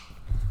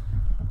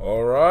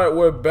Alright,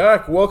 we're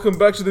back. Welcome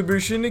back to the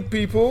Bushinnik,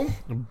 people.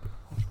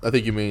 I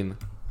think you mean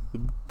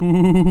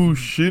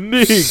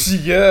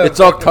Bushinnik. Yeah. It's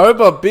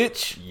October,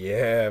 bitch.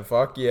 Yeah,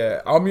 fuck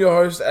yeah. I'm your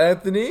host,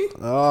 Anthony.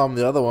 Oh, I'm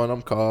the other one.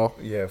 I'm Carl.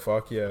 Yeah,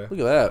 fuck yeah.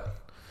 Look at that.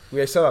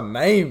 We said our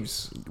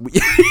names.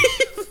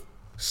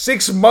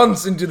 6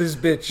 months into this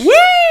bitch.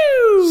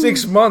 Woo!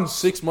 6 months.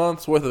 6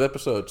 months worth of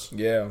episodes.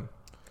 Yeah.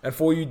 And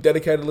for you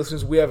dedicated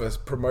listeners, we have a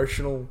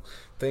promotional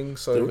thing.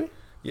 So Do we?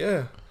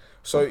 Yeah.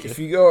 So Okay. if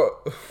you go...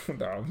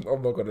 No,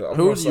 I'm not going to...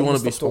 Who do you want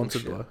to be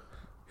sponsored by?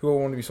 Who I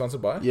want to be sponsored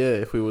by? Yeah,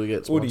 if we were to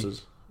get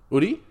sponsors.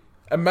 Udi?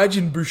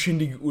 Imagine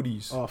Bushindig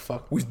Udis. Oh,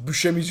 fuck. With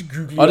Buscemi's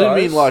googly I didn't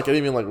eyes. mean like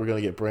we're going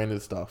to get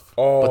branded stuff.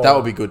 Oh. But that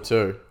would be good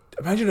too.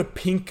 Imagine a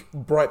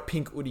bright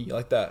pink hoodie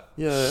like that.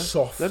 Yeah.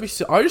 Soft. That'd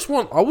be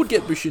I would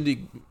get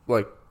Bushindig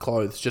like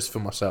clothes just for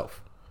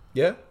myself.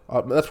 Yeah?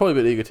 That's probably a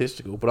bit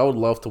egotistical, but I would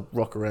love to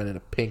rock around in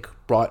a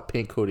bright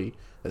pink hoodie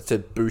that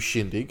said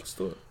Bushindig. Let's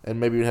do it. And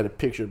maybe it had a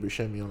picture of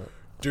Buscemi on it.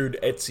 Dude,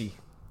 Etsy.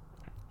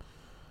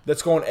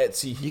 Let's go on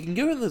Etsy. You can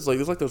go in. There's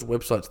like those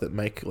websites that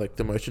make like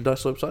the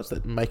merchandise websites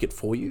that make it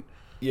for you.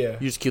 Yeah.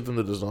 You just give them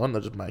the design,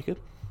 they just make it.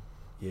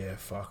 Yeah,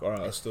 fuck.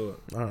 Alright, let's do it.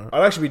 Alright.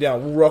 I'd actually be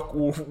down.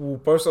 We'll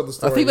post up the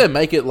story. I think they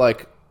make it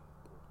like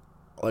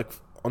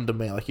on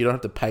demand. Like you don't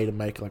have to pay to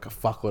make like a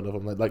fuckload of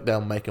them.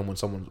 They'll make them when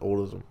someone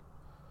orders them.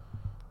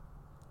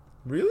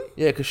 Really?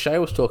 Yeah, because Shay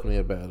was talking to me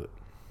about it.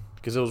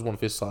 Because it was one of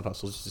his side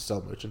hustles just to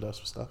sell merchandise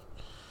for stuff.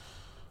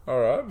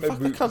 Alright. Fuck,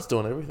 that cunt's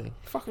doing everything.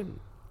 Fucking.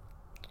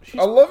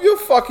 I love your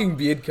fucking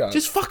beard cut.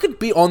 Just fucking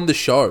be on the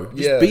show.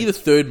 Just be the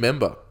third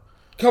member.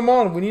 Come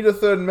on, we need a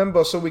third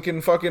member so we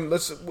can fucking...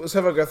 Let's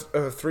have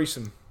a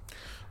threesome.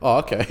 Oh,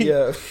 okay.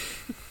 Yeah.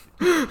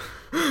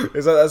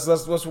 That's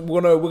what's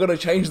we're gonna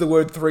change the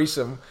word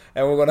threesome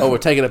and we're gonna... Oh, we're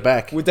taking it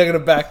back. We're taking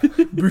it back.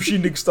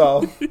 Bushindig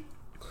style.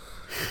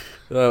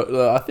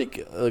 I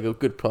think like a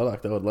good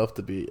product I would love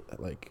to be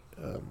like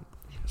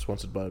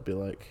sponsored by would be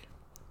like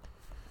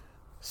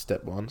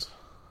Step Ones.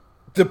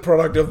 The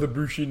product of the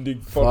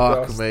Bushindig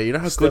podcast. Fuck me, you know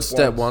how good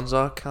Step Ones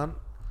are, cunt?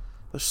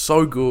 They're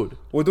so good.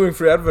 We're doing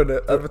free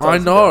advertising. I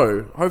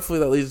know. Hopefully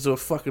that leads to a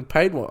fucking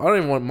paid one. I don't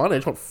even want money. I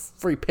just want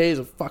 3 pairs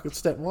of fucking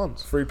Step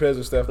Ones. 3 pairs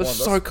of Step They're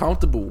Ones. so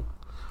comfortable.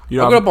 You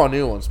know, I'm gonna buy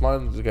new ones.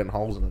 Mine's getting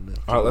holes in them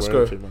now. Alright, let's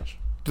go. Too much.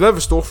 Do they have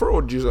a store for it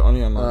or do you use it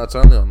only online? No, it's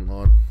only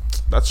online.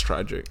 That's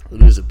tragic.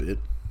 It is a bit.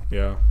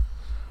 Yeah.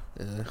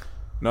 Yeah.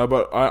 No,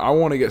 but I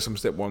want to get some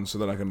Step Ones so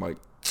that I can I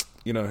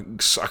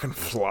can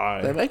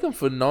fly. They make them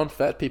for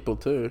non-fat people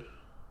too.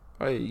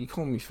 Hey, you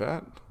calling me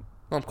fat?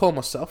 I'm calling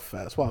myself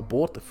fat. That's why I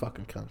bought the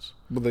fucking cunts.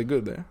 But they're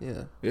good there.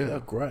 Yeah. Yeah.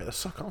 They're great. They're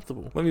so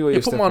comfortable. Let me wear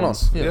your put Step mine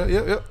Ones. on.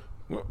 Yeah.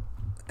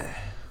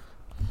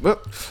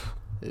 Well,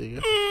 There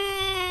you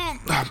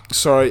go.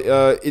 sorry,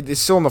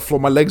 it's still on the floor.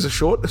 My legs are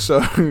short,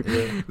 so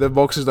the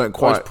boxes don't Quite.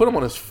 quite. Just put them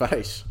on his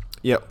face.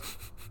 Yep.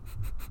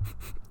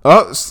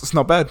 Oh, it's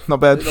not bad. Not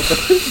bad. Is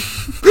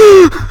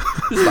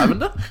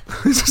lavender?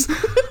 This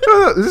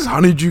is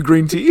honeydew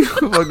green tea.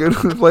 Fucking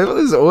flavor.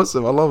 This is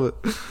awesome. I love it.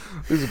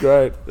 This is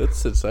great. That's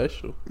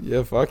sensational.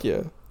 Yeah, fuck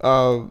yeah.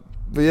 But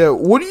yeah,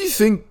 what do you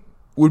think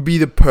would be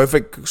the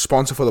perfect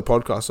sponsor for the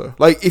podcast though?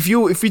 Like if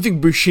you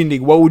think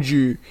Bushindig, what would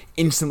you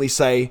instantly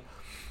say?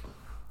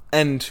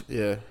 And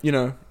Yeah.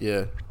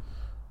 Yeah.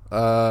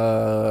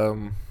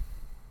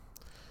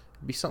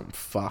 Be something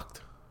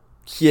fucked.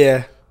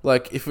 Yeah.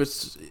 Like if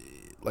it's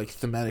like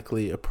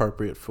thematically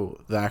appropriate for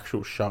the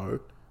actual show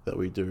that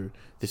we do,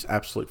 this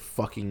absolute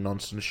fucking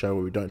nonsense show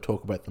where we don't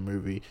talk about the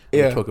movie,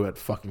 and we talk about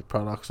fucking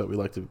products that we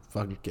like to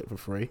fucking get for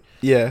free.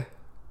 Yeah.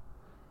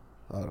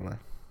 I don't know.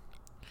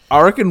 I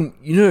reckon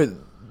the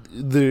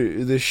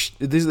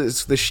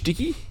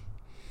shticky.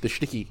 The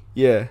shticky.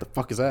 Yeah. The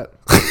fuck is that?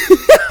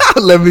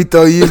 Let me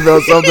tell you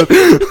about something.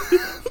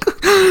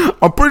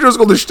 I'm pretty sure it's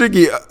called the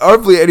shticky.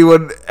 Hopefully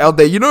anyone out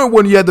there,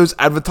 when you had those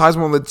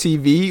advertisements on the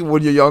TV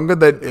when you're younger,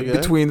 that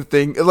between the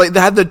thing, like they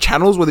had the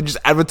channels where they just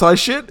advertise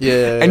shit,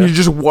 and you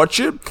just watch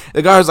it.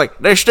 The guy was like,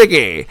 they're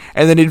sticky,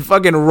 and then he'd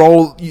fucking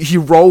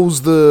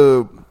rolls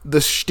the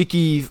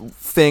sticky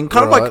thing,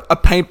 kind of like a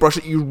paintbrush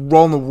that you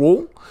roll on the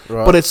wall.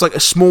 Right. But it's like a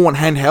small one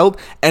handheld,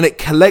 and it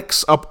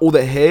collects up all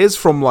the hairs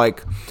from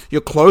like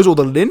your clothes or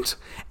the lint.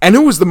 And it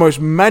was the most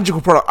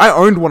magical product. I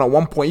owned one at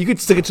one point. You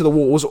could stick it to the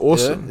wall. It was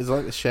awesome. Yeah, is it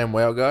like the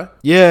ShamWow guy?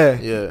 Yeah.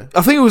 Yeah.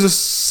 I think it was a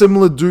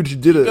similar dude who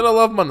did it. You gotta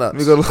love my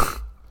nuts.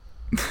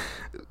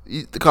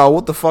 Carl,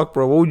 what the fuck,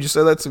 bro? Why would you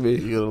say that to me?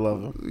 You gotta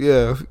love him.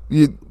 Yeah.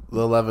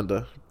 The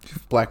lavender.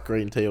 Black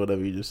green tea or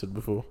whatever you just said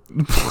before.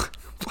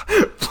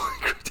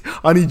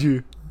 I need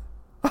you.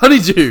 I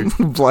need you.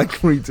 Black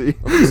green tea.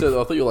 I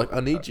thought you were like, I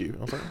need you.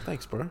 I was like,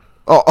 thanks, bro.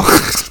 Oh.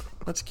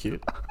 That's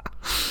cute.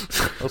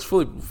 I was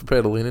fully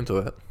prepared to lean into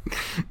that.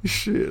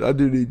 Shit, I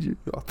do need you.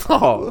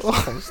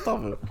 Oh,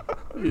 stop it.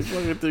 You're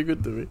fucking too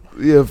good to me.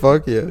 Yeah,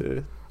 fuck yeah.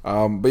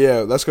 But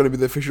yeah, that's going to be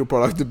the official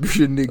product of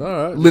Bushindig.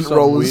 Alright. Lint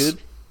rollers. Weird.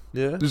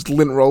 Yeah. Just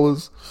lint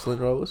rollers. Just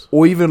lint rollers.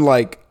 Or even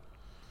like...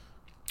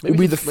 Maybe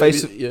we'll be the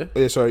face of... Yeah.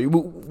 Yeah, sorry.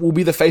 We'll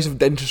be the face of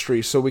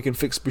dentistry so we can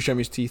fix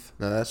Buscemi's teeth.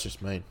 No, that's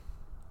just mean.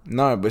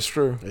 No, but it's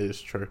true. It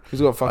is true.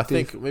 He's got fucked I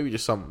think maybe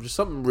just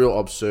something real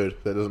absurd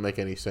that doesn't make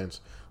any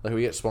sense. Like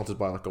we get sponsored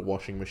by like a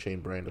washing machine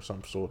brand of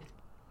some sort,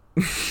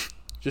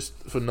 just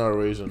for no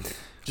reason.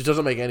 Just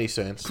doesn't make any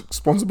sense.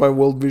 Sponsored by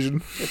World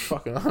Vision. It's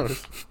fucking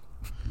honest.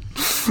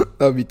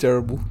 That'd be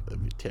terrible.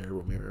 That'd be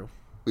terrible, Muriel.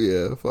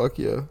 Yeah, fuck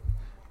yeah.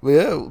 But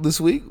yeah,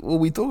 this week, what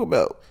we talk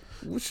about?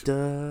 Which...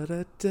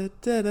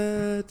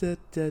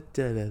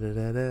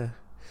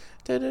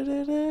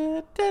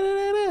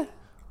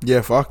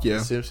 Yeah, fuck yeah.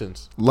 The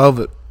Simpsons. Love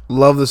it.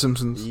 Love The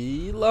Simpsons.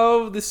 You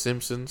love The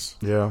Simpsons.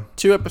 Yeah.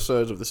 2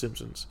 episodes of The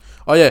Simpsons.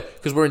 Oh yeah,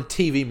 because we're in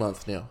TV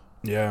month now.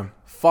 Yeah.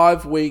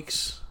 5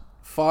 weeks,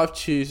 5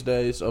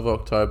 Tuesdays of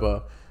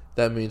October.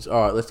 That means,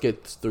 alright, let's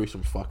get through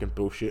some fucking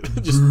bullshit.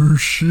 Just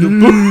bullshit. The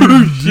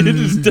bullshit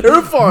is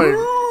terrifying.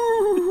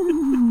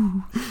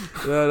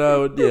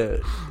 No, yeah.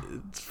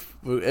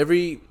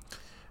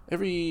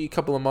 Every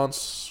couple of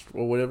months,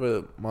 or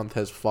whatever month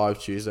has 5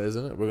 Tuesdays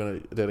in it, we're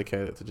going to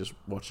dedicate it to just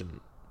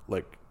watching,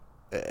 like,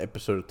 an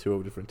episode or 2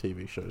 of different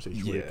TV shows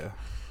each week.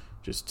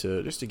 Just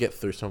to get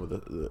through some of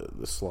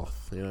the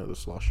sloth, the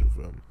slush of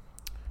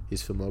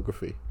his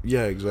filmography.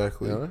 Yeah,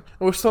 exactly. You know? And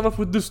we'll start off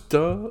with this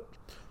The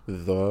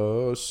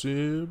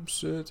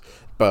Simpsons.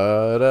 I'm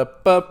gonna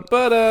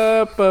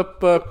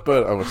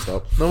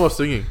stop. No more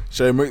singing.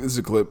 Shall I make this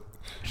a clip?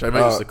 Should I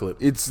make this a clip?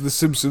 It's The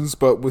Simpsons,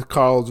 but with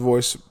Carl's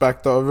voice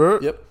backed over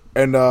it. Yep.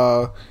 And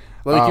let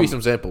me give you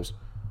some samples.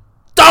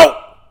 Don't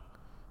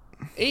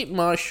eat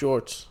my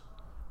shorts.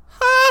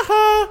 Ha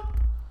ha.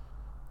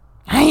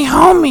 Hey,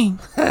 homie.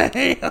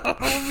 Hey,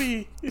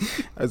 homie.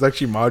 It's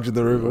actually Marge in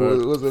the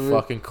room. What's it?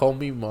 Fucking call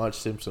me Marge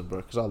Simpson, bro,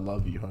 because I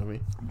love you,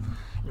 homie.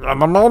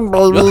 I'm a man,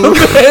 baby.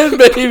 Man,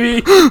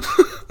 baby.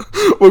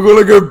 We're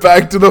gonna go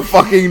back to the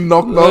fucking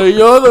knock knock. No,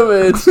 you're the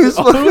man. Who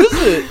is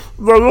it?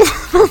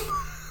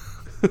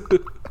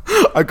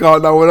 I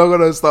can't now. We're not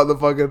gonna start the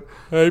fucking.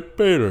 Hey,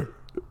 Peter.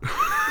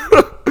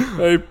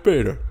 Hey,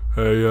 Peter.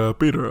 Hey,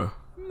 Peter.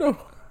 No,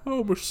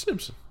 Homer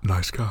Simpson.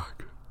 Nice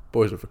cock.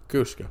 Boys are for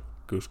Goose Go.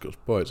 Goose goes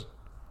poison.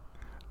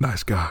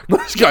 Nice cock.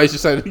 Nice guy. He's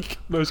just saying,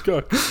 nice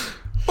guy.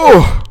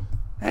 Oh.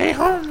 Hey,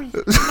 homie.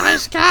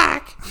 Nice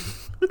cock.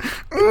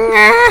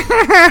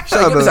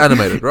 So get this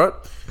animated, right?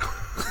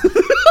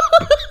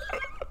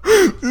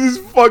 This is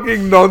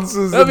fucking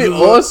nonsense. That'd be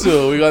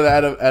awesome. We got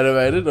that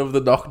animated of the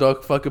knock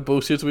knock fucking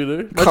bullshits we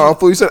do. Carl, I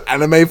thought you said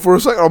anime for a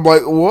second. I'm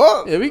like,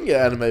 what? Yeah, we can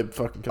get anime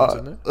fucking comes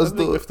in there. I let's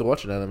think do we it. have to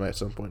watch an anime at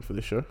some point for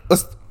this show.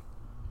 Let's,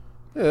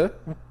 Yeah.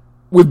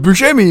 with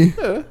Buscemi.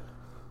 Yeah.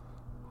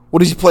 What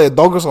does he play? A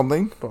dog or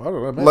something? But I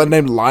don't know, man. Like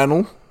named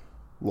Lionel.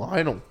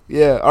 Lionel.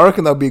 Yeah, I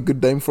reckon that'd be a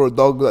good name for a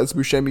dog that's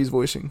Buscemi's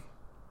voicing.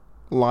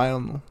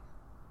 Lionel.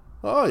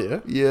 Oh, yeah.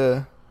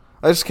 Yeah.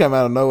 That just came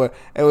out of nowhere.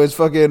 It was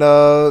fucking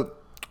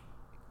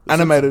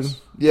animated.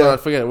 Simpsons. Yeah. No,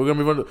 forget it. We're going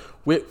to move on to...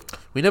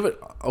 We never...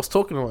 I was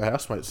talking to my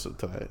housemates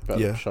today about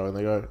Yeah. the show, and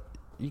they go,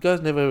 you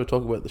guys never ever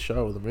talk about the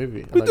show or the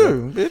movie. And We I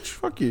do, bitch.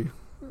 Fuck you.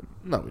 Go,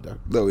 no, we don't.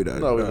 No, we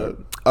don't. No, we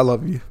don't. I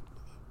love you.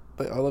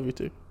 I love you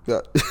too. Yeah.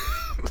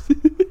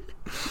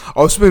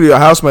 I was speaking to your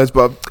housemates,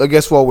 but I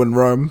guess while we're in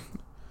Rome.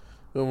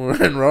 When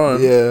we're in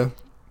Rome. Yeah.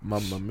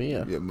 Mamma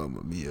mia. Yeah,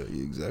 Mamma Mia.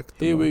 Yeah,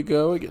 exactly. Here we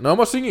go again. No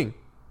more singing.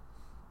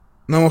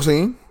 No more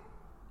singing?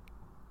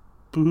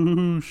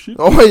 Bullshit.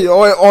 Oh, wait.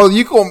 Oh,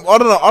 you call... I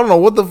don't know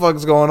what the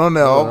fuck's going on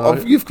now. No.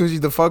 You've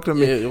confused the fuck to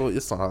me. Yeah, well,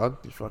 it's not hard.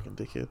 You fucking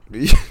dickhead.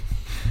 But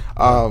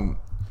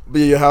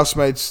yeah, your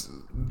housemates,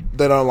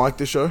 they don't like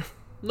the show?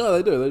 No,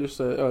 they do. They just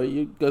say, "Oh,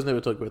 you guys never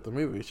talk about the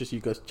movie. It's just you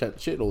guys chat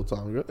shit all the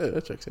time." We go, "Yeah,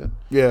 that checks out."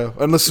 Yeah,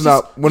 and listen It's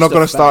up. We're not just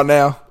going a to start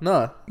now.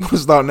 No, We're going to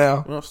start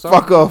now. we're not starting.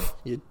 Fuck off.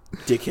 You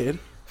dickhead.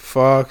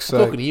 Fuck's I'm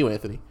talking sake. to you,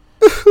 Anthony.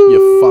 You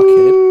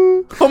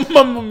fuckhead. Oh,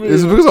 mamma mia.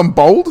 Is it because I'm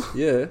bold?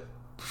 Yeah,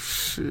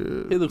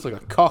 Shit. he looks like a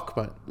cock,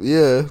 mate.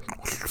 Yeah.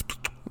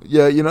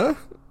 Yeah, you know?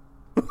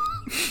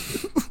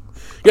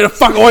 Get the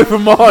fuck away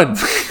from mine.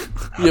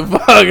 You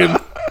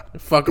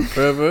fucking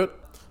pervert.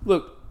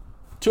 Look,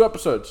 2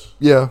 episodes.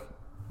 Yeah.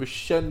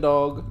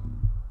 Bushendog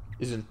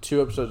is in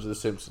 2 episodes of The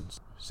Simpsons.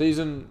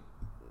 Season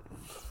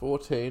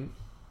 14,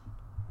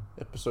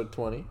 episode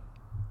 20.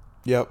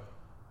 Yep.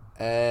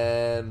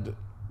 And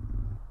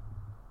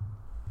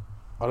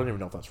I don't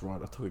even know if that's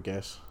right. I took a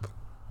guess.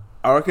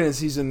 I reckon it's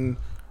season...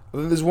 I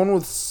think there's one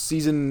with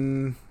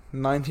season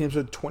 19,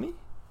 episode 20?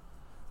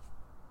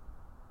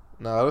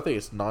 No, I don't think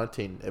it's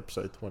 19,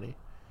 episode 20.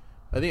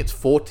 I think it's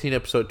 14,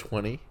 episode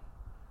 20.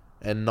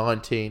 And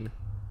 19,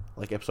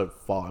 like episode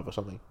 5 or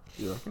something.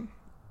 You reckon?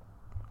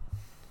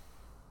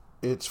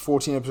 It's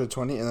 14, episode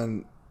 20, and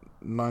then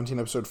 19,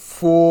 episode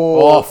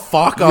 4. Oh,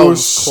 fuck. I You were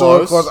was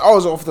so close. I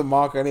was off the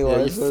mark anyway.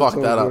 Yeah, you so fucked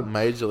it's that all up good.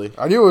 majorly.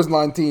 I knew it was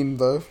 19,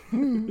 though.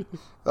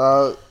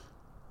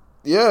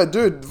 Yeah,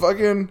 dude,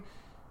 fucking...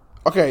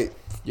 Okay,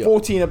 Yep.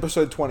 14,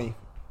 episode 20.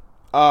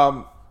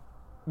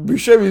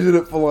 Buscemi's in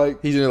it for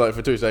like... He's in it like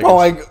for 2 seconds. Oh,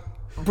 like...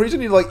 I'm pretty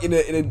sure he's like in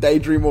a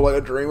daydream or like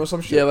a dream or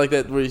some shit. Yeah, like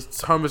that where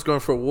Homer's going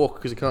for a walk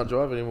because he can't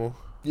drive anymore.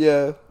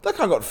 Yeah. That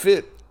kind of got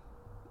fit.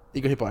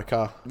 He got hit by a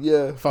car.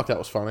 Yeah. Fuck, that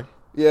was funny.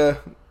 Yeah.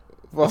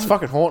 It's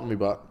fucking haunting me,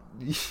 but...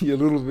 Yeah, a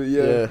little bit,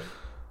 yeah.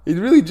 He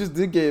really just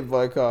did get hit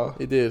by a car.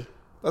 He did.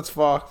 That's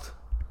fucked.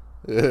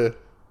 Yeah.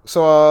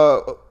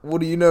 So,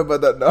 what do you know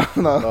about that? No.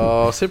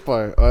 Oh, I was hit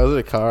by. I was in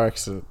a car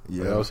accident.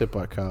 Yeah. Yeah, I was hit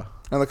by a car.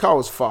 And the car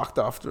was fucked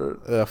after it.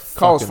 Yeah,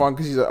 Car was fine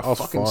because he's a I was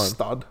fucking fine.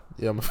 stud.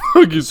 Yeah, I'm a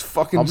fucking. He's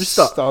fucking I'm just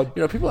stud.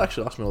 You know, people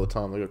actually ask me all the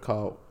time, like,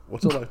 Carl,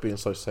 what's it like being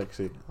so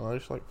sexy? And I'm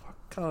just like, fuck,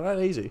 Carl, it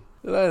ain't easy.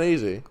 It ain't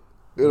easy.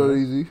 It ain't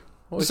easy.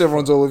 Well, Just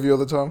everyone's all of you all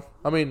the time.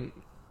 I mean,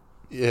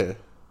 yeah.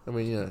 I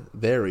mean, you know,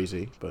 they're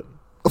easy, but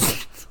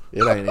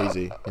it ain't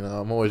easy. You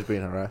know, I'm always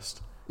being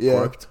harassed. Yeah.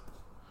 Groped.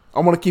 I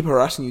want to keep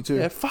harassing you too.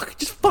 Yeah,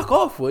 just fuck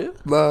off, will you?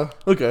 Nah.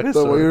 Okay. No,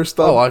 well, you're a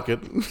stud. I like it.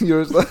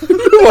 You're a stud.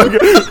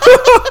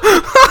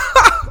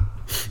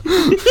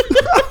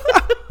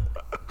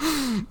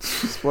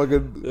 Just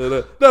fucking.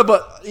 Yeah, no,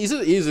 but he's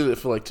in it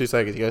for like 2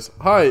 seconds. He goes,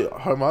 "Hi,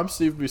 home, I'm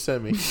Steve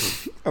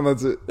Buscemi." And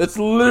that's it. That's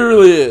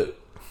literally it.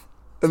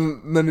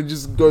 And then it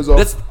just goes off.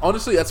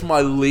 That's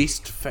my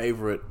least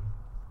favorite.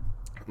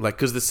 Like,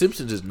 because The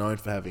Simpsons is known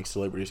for having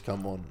celebrities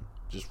come on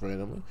just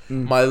randomly.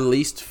 My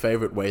least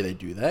favorite way they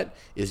do that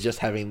is just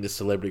having this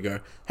celebrity go,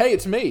 "Hey,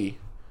 it's me."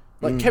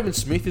 Like Kevin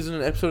Smith is in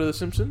an episode of The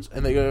Simpsons,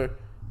 and they go,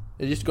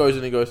 it just goes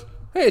and he goes,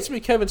 "Hey, it's me,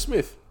 Kevin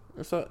Smith."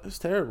 It's like, it's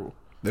terrible.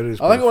 That is.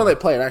 I like it when they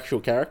play an actual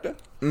character.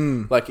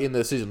 Like in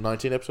the season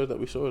 19 episode that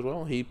we saw as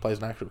well, he plays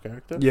an actual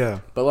character. Yeah.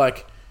 But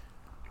like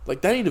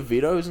Danny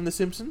DeVito is in The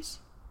Simpsons,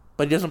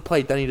 but he doesn't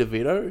play Danny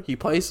DeVito. He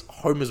plays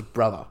Homer's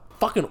brother.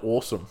 Fucking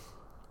awesome.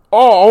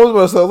 Oh, I was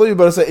about to say. I thought you were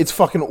about to say it's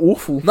fucking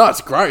awful. No,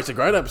 it's great. It's a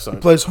great episode. He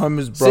plays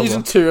Homer's brother.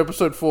 Season 2,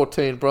 episode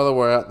 14, Brother,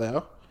 We're Out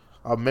There.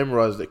 I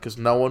memorized it because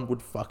no one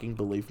would fucking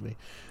believe me.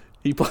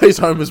 He plays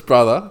Homer's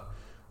brother,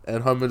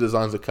 and Homer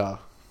designs a car.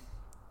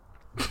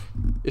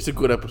 It's a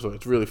good episode.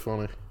 It's really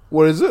funny.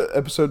 What is it?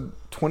 Episode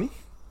 20?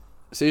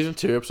 Season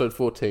 2, episode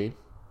 14.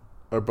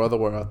 Oh, Brother,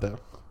 We're Out There.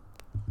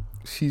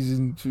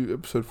 Season 2,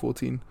 episode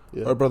 14.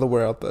 Yeah. Oh, brother,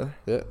 we're out there.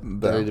 Yeah.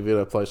 Danny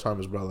DeVito plays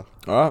Homer's brother.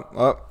 Alright,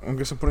 I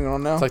guess I'm putting it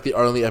on now. It's like the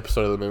only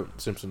episode of The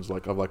Simpsons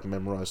like I've like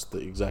memorized the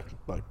exact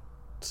like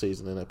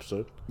season and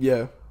episode.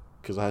 Yeah.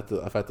 Because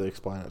I've had to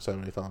explain it so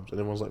many times, and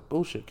everyone's like,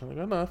 "Bullshit!" Can I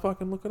go? No,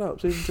 fucking look it up.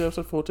 Season 2,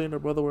 episode 14. Oh,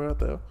 brother, we're out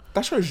there.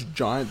 That show's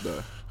giant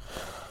though.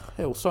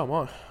 Yeah, well, so am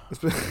I.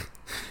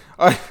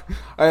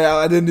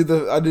 I didn't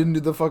do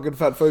the fucking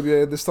fat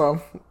phobia this time.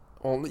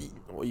 Well,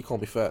 you call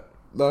me fat.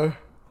 No.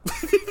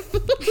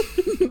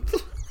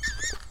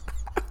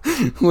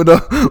 we're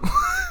not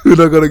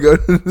gonna go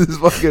to this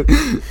fucking.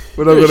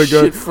 We're not gonna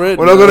go. Fred,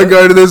 we're not gonna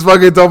go to this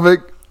fucking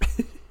topic.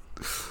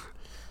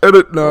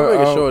 Edit. No. I'll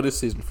make a show of this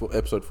season,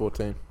 episode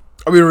 14.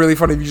 It'd be really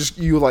funny if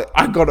you were like,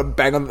 I got a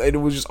bang on, and it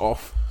was just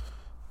off.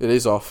 It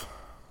is off.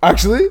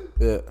 Actually.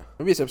 Yeah.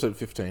 Maybe it's episode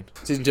 15.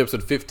 Season 2,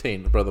 episode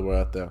 15. Brother, we're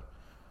out there.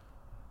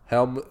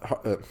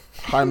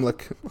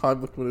 Heimlich,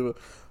 whatever.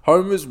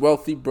 Homer's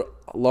wealthy,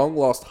 long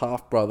lost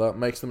half brother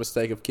makes the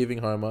mistake of giving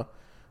Homer ...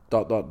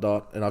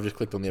 And I've just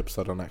clicked on the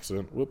episode on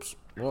accident. Whoops.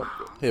 Well,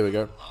 here we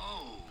go.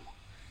 Oh,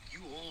 you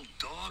old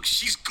dog,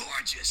 she's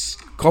gorgeous.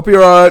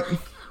 Copyright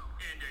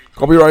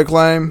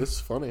claim. This is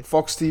funny.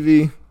 Fox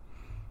TV.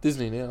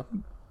 Disney now.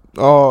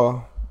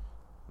 Oh.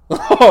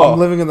 I'm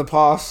living in the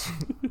past.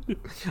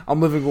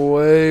 I'm living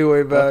way,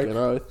 way back. Fucking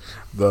oath.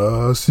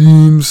 The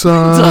Simpsons.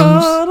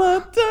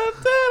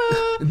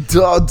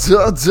 Da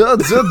da da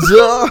da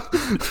da.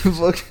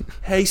 Fuck.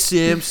 Hey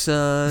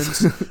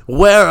Simpsons,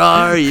 where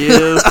are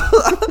you?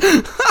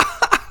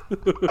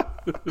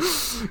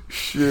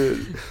 Shit.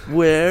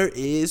 Where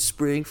is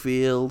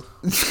Springfield?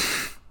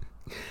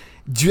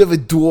 Do you have a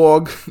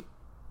dog?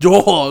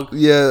 Dog.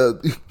 Yeah,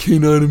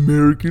 canine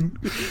American.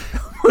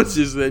 What's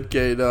just that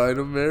canine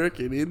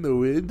American in the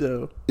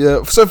window?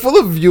 Yeah, so for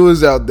the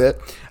viewers out there,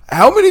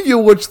 how many of you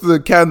watched the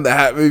Cat in the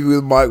Hat movie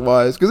with Mike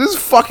Myers? Because it's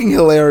fucking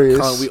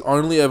hilarious. We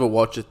only ever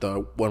watch it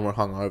though when we're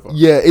hungover.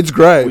 Yeah, it's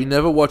great. We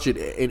never watch it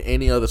in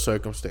any other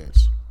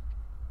circumstance.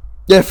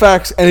 Yeah,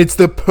 facts, and it's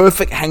the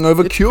perfect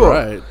hangover It's cure.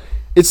 great.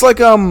 It's like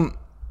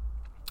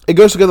it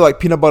goes together like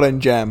peanut butter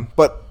and jam,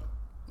 but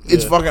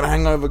it's fucking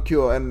hangover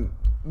cure and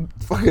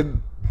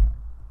fucking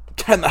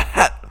Cat in the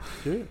Hat.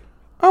 Yeah.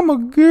 I'm a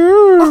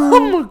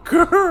girl.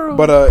 Girl.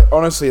 But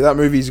honestly, that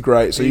movie's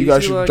great, so you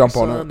guys should jump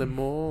on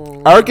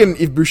it. I reckon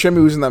if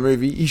Buscemi was in that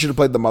movie, he should have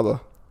played the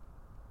mother.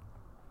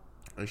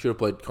 I should have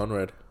played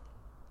Conrad.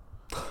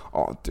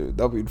 Oh, dude,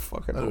 that'd be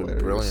fucking That'd hilarious.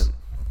 be brilliant.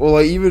 Or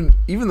like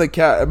even the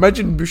cat.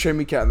 Imagine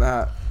Buscemi Cat in the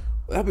Hat.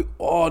 That'd be.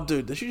 Oh,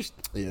 dude, they should just.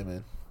 Yeah,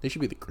 man. They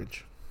should be the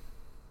Grinch.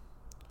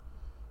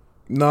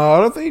 No, I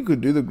don't think he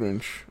could do the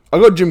Grinch. I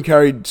got Jim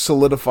Carrey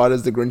solidified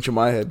as the Grinch in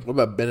my head. What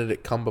about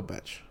Benedict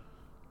Cumberbatch?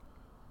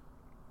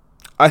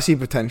 I see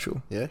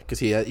potential. Yeah, because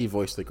he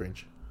voiced the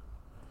Grinch.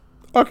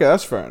 Okay,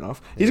 that's fair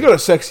enough. He's got a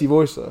sexy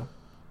voice though.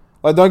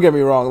 Like, don't get me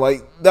wrong.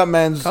 Like that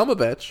man's.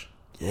 Cumberbatch?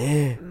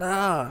 Yeah.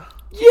 Nah.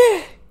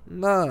 Yeah.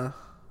 Nah.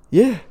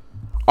 Yeah.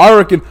 I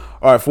reckon.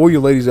 All right, for all you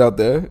ladies out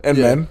there and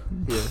Yeah. men,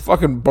 Yeah.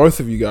 fucking both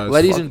of you guys,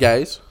 Ladies fuck. and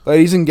gays.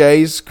 ladies and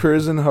gays,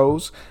 queers and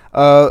hoes.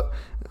 That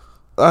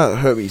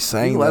hurt me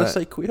saying You allowed that. to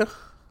say queer?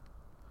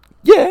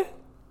 Yeah.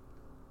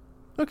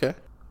 Okay.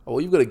 Oh,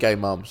 well, you've got a gay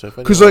mum, so if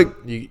 'Cause,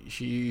 anyone,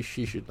 she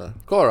should know.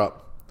 Call her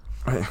up.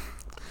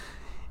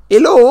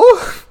 Hello.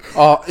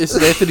 Oh, it's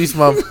Anthony's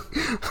mum.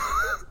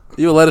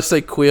 You allowed to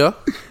say queer?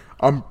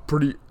 I'm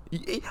pretty.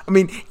 I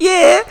mean,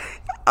 yeah.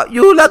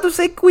 You're allowed to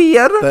say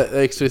queer. That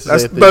exists.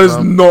 That does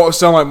not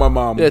sound like my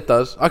mom. Yeah, it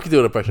does. I can do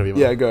an impression of your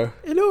mum. Yeah, go.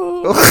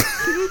 Hello.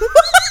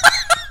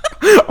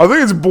 I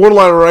think it's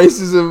borderline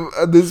racism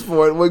at this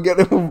point. We're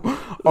getting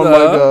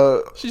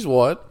on she's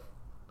white.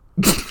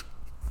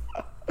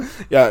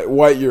 Yeah,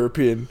 white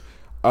European.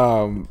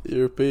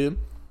 European.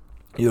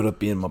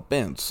 European, my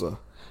pants.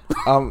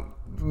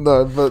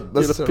 No, but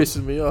that's You're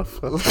pissing me off.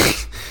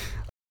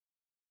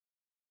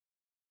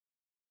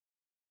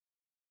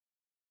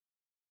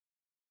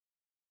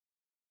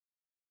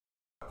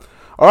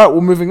 All right,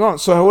 well, moving on.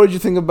 So, what did you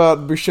think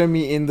about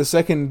Buscemi in the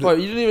second? Wait,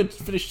 you didn't even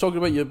finish talking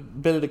about your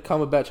Benedict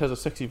Cumberbatch has a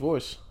sexy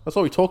voice. That's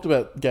all we talked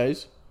about,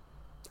 guys.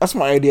 That's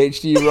my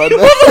ADHD right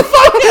there.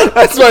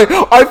 That's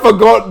why I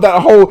forgot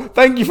that whole.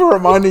 Thank you for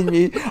reminding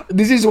me.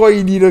 This is why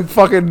you need a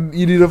fucking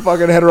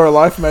hetero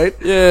life, mate.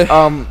 Yeah.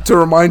 To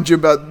remind you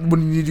about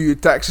when you need to do your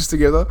taxes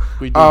together.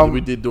 We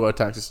did do our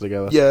taxes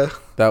together. Yeah.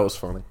 That was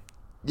funny.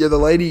 Yeah, the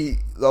lady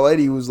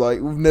was like,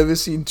 we've never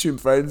seen two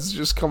friends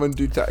just come and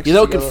do taxes. Yeah, they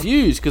were together.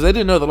 confused because they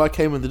didn't know that I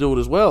came in to do it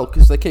as well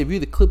because they gave you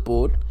the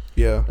clipboard.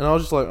 Yeah. And I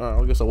was just like,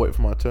 I guess I'll wait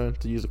for my turn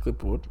to use the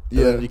clipboard. And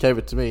Yeah. then you gave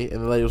it to me,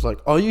 and the lady was like,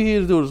 "Oh, you here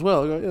to do it as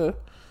well?" I go, "Yeah."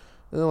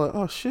 And they're like,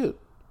 "Oh shit!"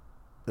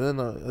 And then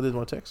I did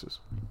my taxes.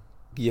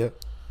 Yeah. It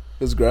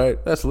was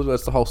great. That's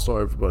the whole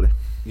story, everybody.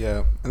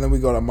 Yeah. And then we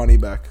got our money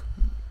back.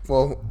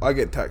 Well, I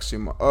get taxed too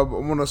much. I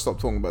want to stop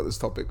talking about this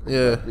topic.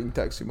 Yeah. Being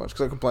taxed too much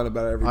because I complain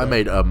about it every day. I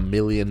made $1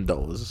 million.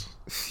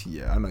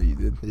 Yeah, I know you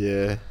did.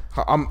 Yeah.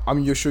 I'm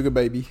your sugar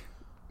baby.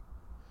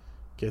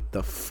 Get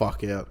the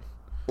fuck out.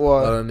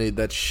 What? I don't need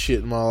that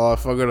shit in my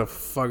life. I gotta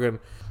fucking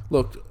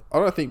look. I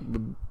don't think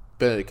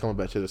Benedict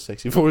Cumberbatch has a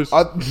sexy voice.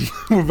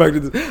 We're back to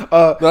this.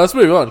 No, let's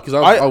move on because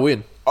I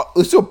win.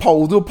 Let's do a poll.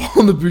 We'll do a poll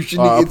on the Bush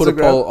I'll Instagram. put a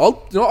poll.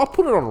 I'll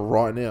put it on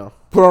right now.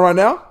 Put it on right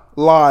now?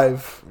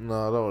 Live. No,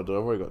 I don't want to do it.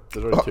 I've already got.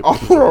 There's already two I'll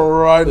pictures. put it on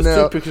right There's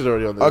now. 2 pictures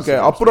already on there. Okay,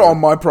 I'll put it on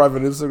my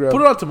private Instagram.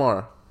 Put it on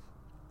tomorrow.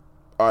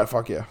 Alright,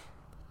 fuck yeah.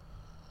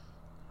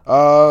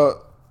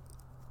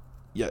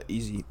 Yeah,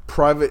 easy.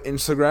 Private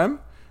Instagram.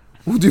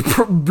 We'll do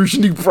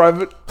Bushnik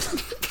private.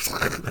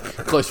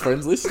 Close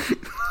friends list.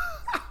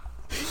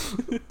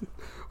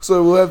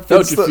 So we'll have That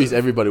would confuse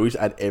everybody. We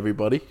just add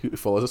everybody who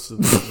follows us to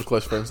the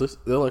close friends list.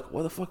 They're like,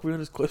 "Why the fuck are we on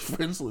this close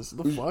friends list?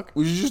 What the fuck?"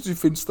 We should just do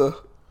Finsta.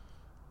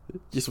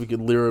 Just so we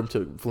could lure him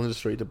to Flinders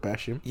Street to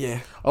bash him.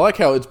 Yeah. I like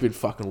how it's been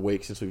fucking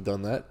weeks since we've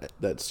done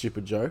that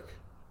stupid joke.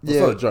 Well,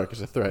 Yeah. It's not a joke,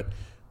 it's a threat.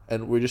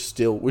 And we're just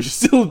still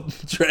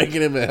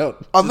dragging him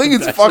out. I think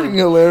it's Bash fucking him.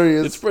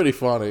 hilarious. It's pretty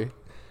funny.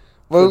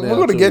 Well, For we're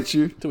now, gonna get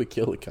you. Till we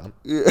kill the cunt.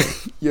 Yeah.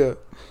 Yeah.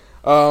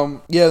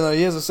 Yeah, no,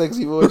 he has a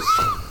sexy voice.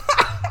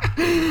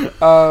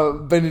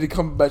 Benedict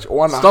Cumberbatch,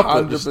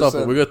 100%. Stop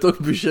it. We're gonna talk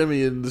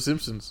Buscemi and The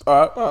Simpsons.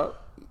 Alright.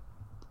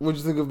 What'd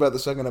you think about the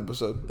second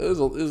episode? I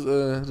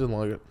didn't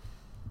like it.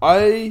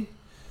 I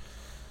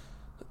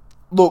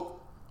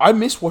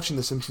miss watching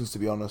The Simpsons, to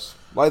be honest.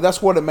 Like,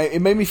 that's what it made.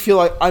 It made me feel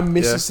like I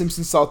miss a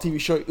Simpsons style TV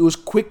show. It was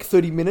quick,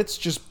 30 minutes,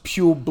 just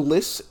pure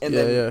bliss, and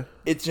then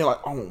it's like,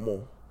 I want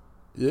more.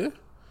 Yeah.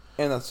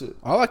 And that's it.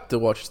 I like to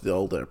watch the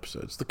older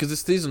episodes because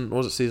this season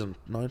was it season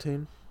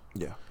 19?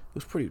 Yeah. It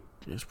was pretty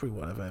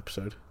whatever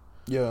episode.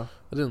 Yeah.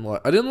 I didn't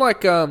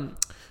like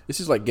this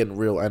is like getting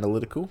real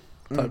analytical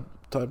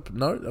type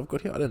note I've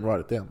got here. I didn't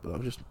write it down, but I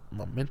was just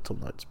my mental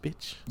notes,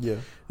 bitch. Yeah.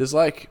 There's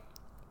like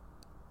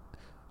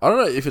I don't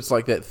know if it's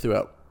like that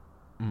throughout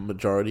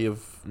majority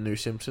of New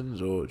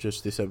Simpsons or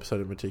just this episode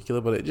in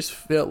particular, but it just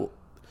felt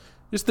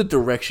just the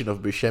direction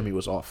of Buscemi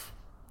was off.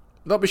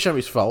 Not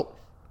Buscemi's fault.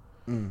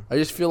 I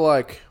just feel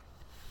like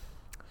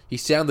he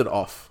sounded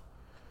off.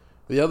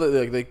 The other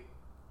like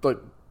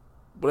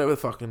whatever the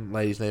fucking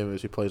lady's name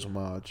is who plays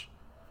Marge,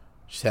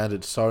 she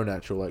sounded so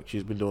natural, like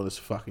she's been doing this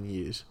for fucking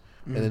years.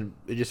 And then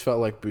it just felt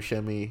like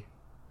Buscemi,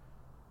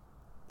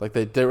 like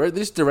they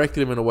just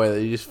directed him in a way that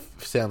he just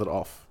sounded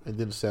off and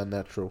didn't sound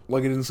natural.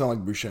 Like, it didn't sound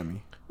like Buscemi.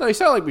 No, he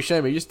sounded like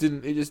Buscemi.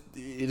 It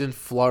didn't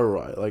flow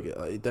right. Like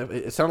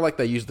it sounded like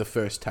they used the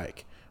first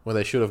take when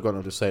they should have gotten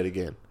him to say it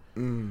again.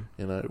 You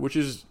know, which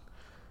is.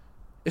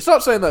 It's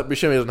not saying that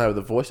Buscemi doesn't have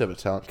the voiceover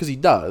talent, because he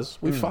does.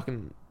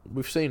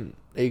 We've seen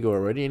Igor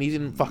already, and he's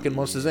in fucking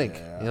Monsters Inc.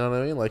 You know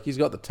what I mean? Like, he's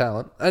got the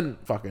talent, and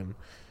fucking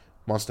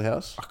Monster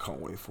House. I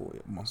can't wait for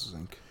it. Monsters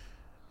Inc.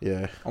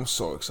 Yeah. I'm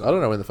so excited. I don't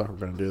know when the fuck we're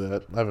going to do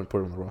that. I haven't put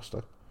him on the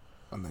roster.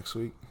 Next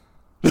week.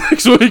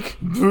 Next week?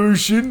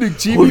 Bushindig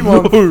TV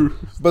month.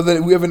 But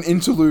then we have an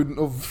interlude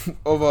of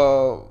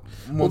Well,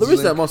 Monsters there is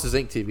Inc. that Monsters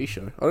Inc. TV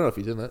show. I don't know if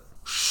he's in that.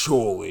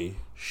 Surely.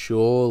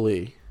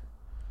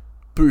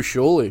 Boo,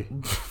 surely.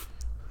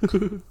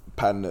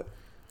 Patent it.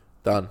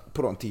 Done.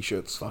 Put on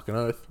t-shirts. Fucking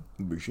oath.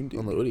 Bushindig.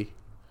 On the hoodie.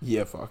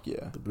 Yeah, fuck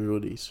yeah. The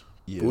booties.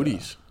 Yeah.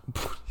 Booties.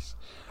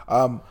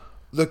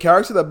 The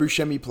character that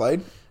Buscemi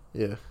played,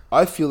 Yeah.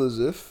 I feel as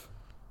if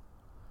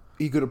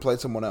he could have played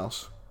someone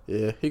else.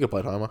 Yeah, he could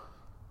play Homer.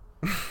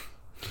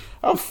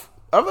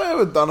 Have they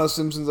ever done a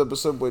Simpsons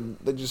episode where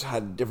they just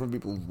had different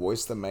people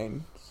voice the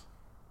main?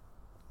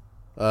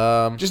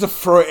 Just to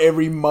throw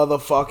every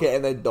motherfucker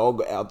and their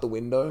dog out the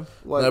window?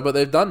 Like, no, but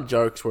they've done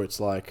jokes where it's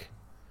like...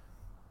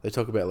 They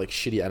talk about, like,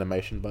 shitty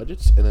animation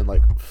budgets, and then,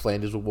 like,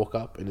 Flanders will walk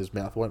up and his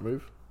mouth won't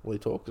move while he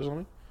talks or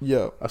something.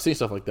 yeah. I've seen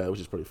stuff like that,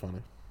 which is pretty funny.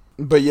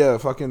 But yeah,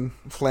 fucking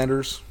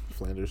Flanders.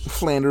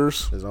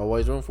 There's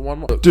always room for one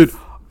more. Dude,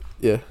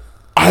 Yeah.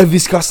 I have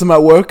this customer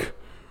at work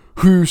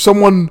who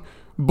someone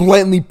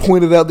blatantly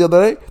pointed out the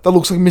other day that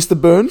looks like Mr.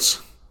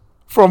 Burns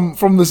from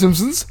The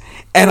Simpsons,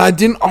 and I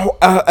didn't,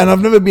 and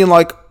I've never been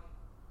like,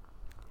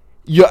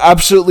 you're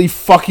absolutely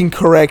fucking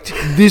correct.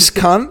 This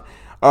cunt.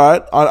 All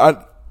right,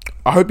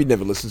 I hope he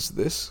never listens to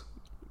this.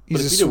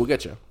 But if you do, we'll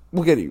get you.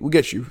 We'll get you. We'll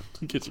get you.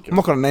 Get you. I'm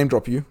not gonna name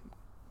drop you.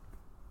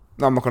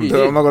 No, I'm not gonna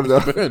do it. I'm not gonna do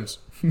it. Burns.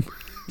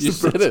 You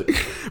said it.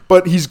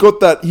 But he's got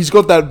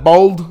that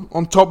bald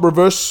on top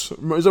reverse.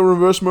 Is that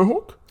reverse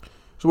mohawk?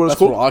 Is what it's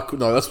called?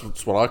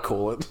 That's what I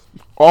call it.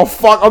 Oh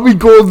fuck! I've been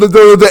calling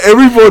the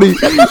everybody.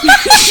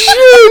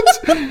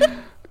 Shit!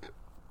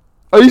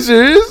 Are you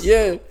serious?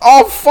 Yeah.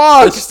 Oh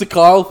fuck! It's just a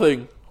Kyle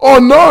thing. Oh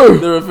no!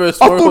 The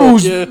reverse I thought it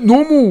was yeah.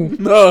 normal.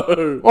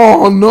 No.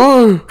 Oh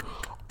no!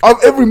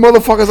 Every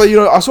motherfucker's like,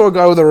 I saw a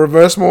guy with a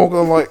reverse mohawk. And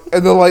I'm like,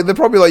 and they're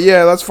probably like,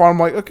 yeah, that's fine. I'm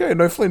like, okay,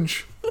 no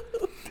flinch.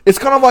 It's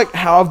kind of like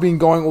how I've been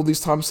going all these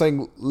times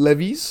saying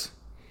Levi's,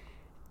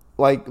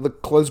 like the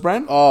clothes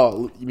brand.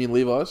 Oh, you mean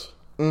Levi's?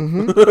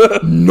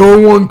 Mm-hmm. No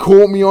one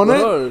caught me on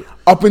No. it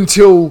up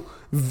until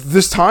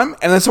this time,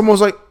 and then someone was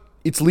like,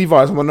 "It's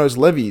Levi's." I'm like, "No, it's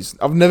Levi's."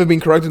 I've never been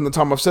corrected in the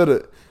time I've said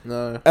it,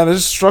 No. and it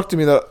just struck to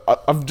me that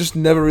I've just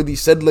never really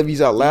said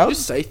Levi's out You loud.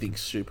 just say things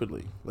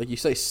stupidly. Like you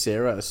say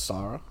Sarah as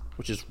Sarah,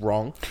 which is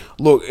wrong.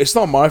 Look, it's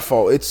not my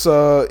fault. It's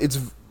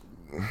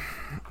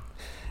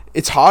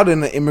hard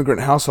in an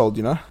immigrant household,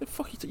 you know. Hey,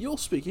 fuck you all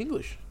speak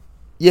English.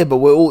 Yeah, but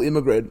we're all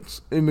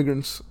immigrants.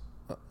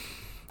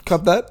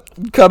 Cut that.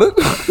 Cut it.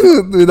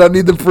 Dude, I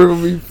need the proof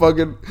of me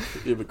fucking...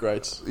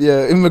 Immigrates.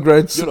 Yeah,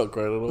 immigrants. You're not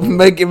great at all.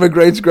 Make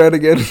immigrants great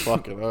again.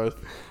 Fucking oath.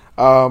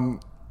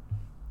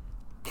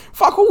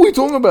 Fuck, what were we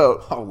talking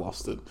about? I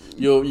lost it.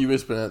 You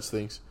mispronounce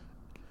things.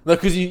 No,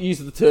 because you use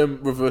the term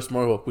reverse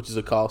mohawk, which is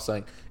a Kyle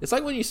saying. It's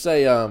like when you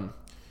say,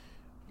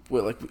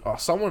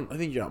 someone, I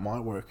think you're at my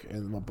work,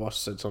 and my boss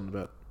said something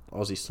about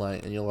Aussie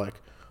slang, and you're like,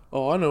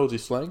 oh, I know Aussie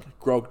slang,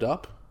 grogged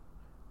up.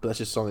 But that's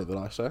just something that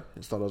I say.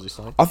 It's not Aussie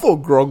slang. I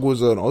thought grog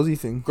was an Aussie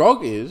thing. Grog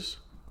is,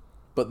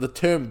 but the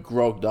term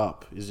grogged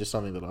up is just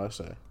something that I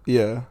say.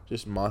 Yeah.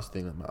 Just my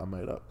thing that I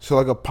made up. So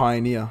like a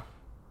pioneer.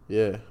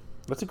 Yeah.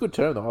 That's a good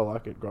term, though. I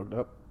like it, grogged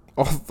up.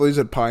 Oh, I thought you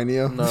said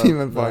pioneer. No, You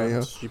meant pioneer.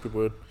 no, stupid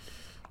word.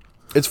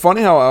 It's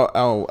funny how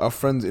our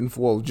friends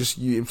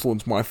you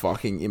influence my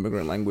fucking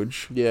immigrant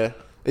language. Yeah.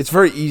 It's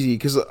very easy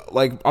because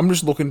like I'm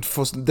just looking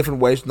for some different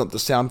ways not to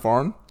sound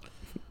foreign.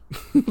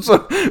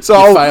 so You're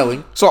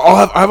failing. So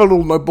I have a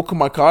little notebook in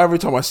my car every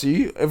time I see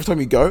you. Every time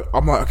you go,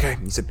 I'm like, okay.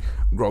 He said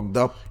grogged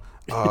up.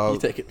 You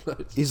take it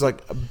notes. He's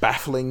like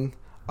baffling,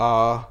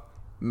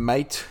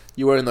 mate.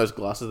 You're wearing those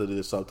glasses that do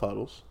the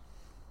subtitles.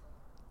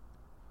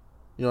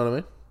 You know what I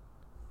mean?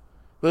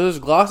 There's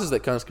glasses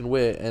that cunts can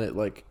wear, and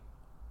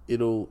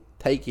it'll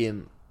take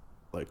in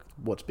like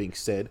what's being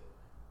said,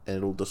 and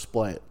it'll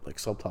display it like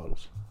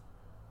subtitles.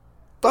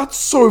 That's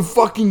so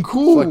fucking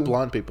cool. It's like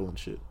blind people and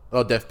shit.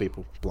 Oh, deaf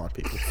people, blind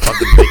people.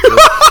 Fucking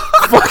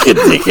dickhead. Fucking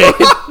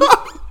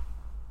dickhead.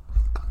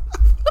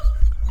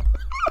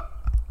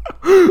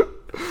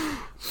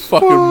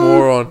 Fucking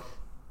moron.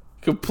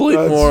 Complete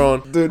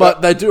moron. Dude,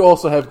 but they do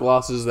also have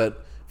glasses that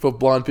for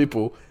blind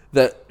people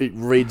that it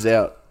reads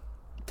out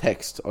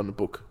text on the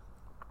book.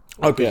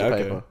 Okay, Piece of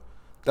okay. paper.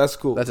 That's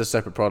cool. That's a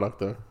separate product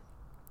though.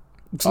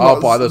 It's I'll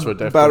not- buy those for a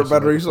deaf person.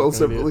 batteries sold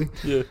Fucking separately.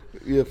 idiot.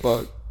 Yeah,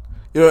 fuck.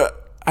 You know,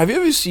 have you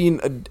ever seen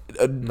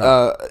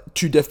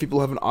two deaf people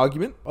have an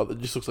argument? Oh, it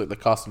just looks like the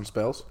custom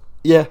spells.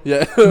 Yeah.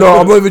 Yeah. No,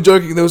 I'm not even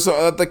joking. There was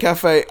at the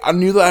cafe. I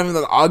knew they were having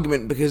an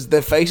argument because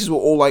their faces were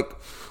all like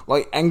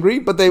angry,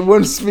 but they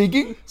weren't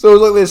speaking. So it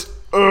was like this,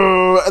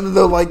 and then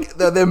they're like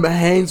their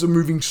hands were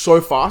moving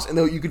so fast, and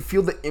you could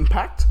feel the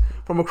impact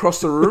from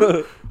across the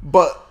room,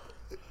 but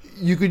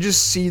you could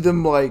just see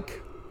them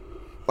like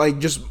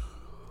just.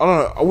 I don't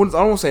know.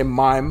 I don't want to say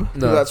mime.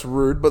 No. That's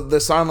rude. But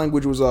the sign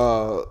language was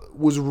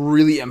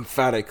really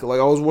emphatic. Like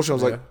I was watching, I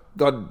was like,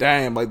 God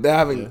damn! Like they're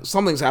having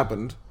something's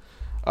happened.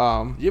 You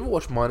ever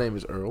watch My Name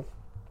Is Earl?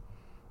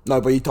 No,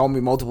 but you told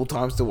me multiple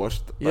times to watch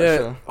that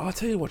show. Oh, I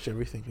tell you to watch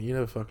everything, but you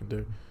never fucking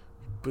do.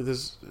 But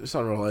it's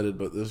unrelated.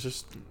 But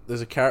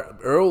there's a character.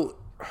 Earl,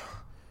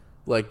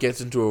 like gets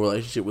into a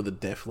relationship with a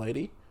deaf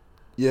lady.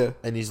 Yeah.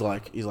 And he's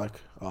like,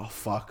 oh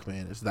fuck,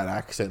 man, it's that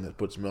accent that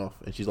puts me off.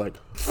 And she's like,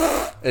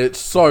 and it's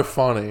so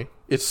funny.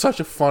 It's such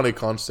a funny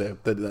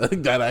concept that I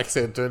think that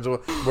accent turns.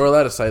 We're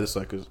allowed to say this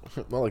though, because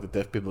not like the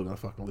deaf people are gonna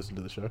fucking listen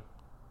to the show.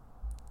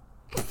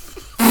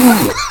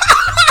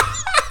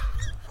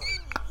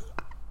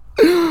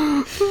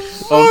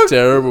 I'm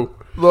terrible.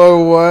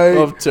 No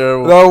way. I'm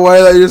terrible. No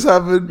way that just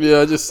happened.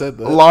 Yeah, I just said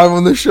that. Live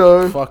on the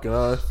show. Fucking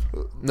hell.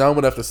 Now I'm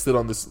gonna have to sit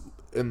on this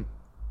and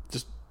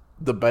just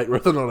debate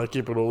whether or not I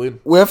keep it all in.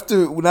 We have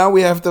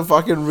to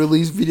fucking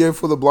release video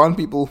for the blind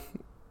people.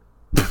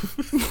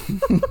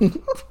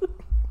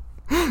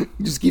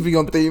 Just keeping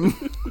on theme.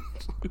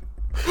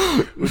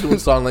 We're doing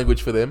sign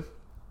language for them.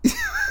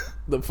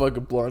 The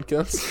fucking blind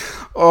cunts.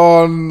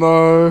 Oh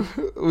no,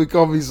 we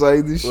can't be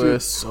saying this We're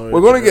shit. so We're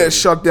gonna get dirty.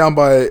 shut down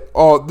by.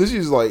 Oh, this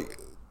is like,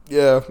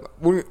 yeah,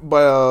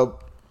 by the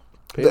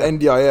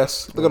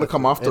NDIS. They're gonna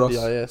come after us.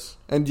 NDIS.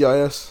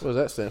 NDIS, What does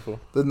that stand for?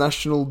 the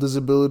National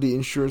Disability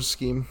Insurance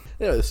Scheme.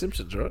 Yeah, The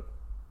Simpsons, right?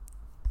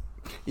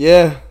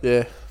 Yeah,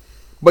 Yeah.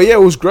 but yeah,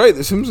 it was great.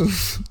 The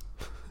Simpsons.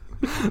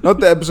 Not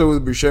the episode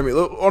with Buscemi.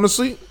 Look,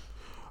 honestly,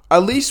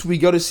 at least we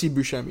got to see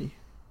Buscemi,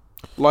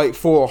 like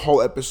for a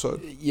whole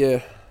episode.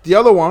 Yeah. The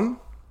other one,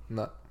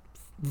 Nah.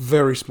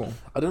 very small.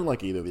 I didn't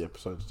like either of the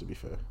episodes, to be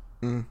fair.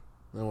 Mm.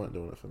 They weren't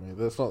doing it for me.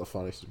 That's not the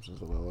funny Simpsons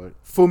that I like.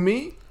 For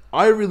me,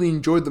 I really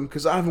enjoyed them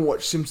because I haven't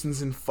watched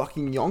Simpsons in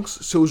fucking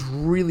yonks, so it was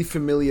really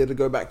familiar to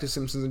go back to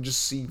Simpsons and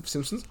just see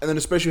Simpsons, and then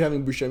especially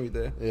having Buscemi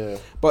there. Yeah.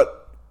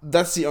 But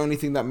that's the only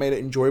thing that made it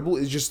enjoyable,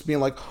 is just being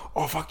like,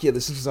 oh fuck yeah,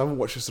 The Simpsons, I haven't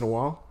watched this in a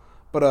while.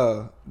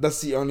 But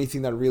that's the only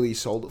thing that really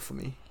sold it for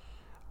me.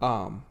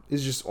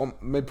 It's just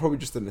maybe probably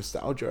just the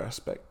nostalgia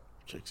aspect.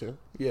 Checks out.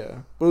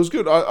 Yeah, but it was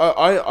good.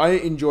 I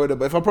enjoyed it.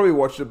 But if I probably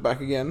watched it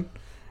back again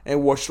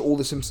and watched all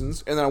the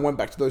Simpsons, and then I went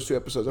back to those 2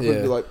 episodes, I'd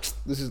probably be like,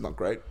 this is not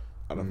great.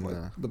 I don't like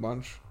the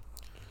bunch.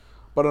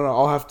 But I don't know.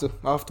 I'll have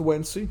to wait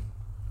and see.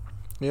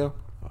 Yeah.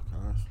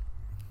 Fucking nice.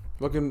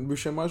 Fucking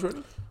Buscemi's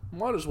ready.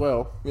 Might as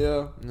well.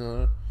 Yeah.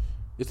 No.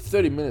 It's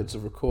 30 minutes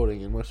of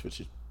recording and most of it's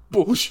just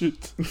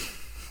bullshit.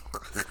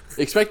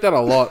 Expect that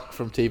a lot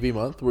from TV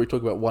Month, where we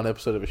talk about one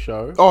episode of a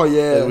show. Oh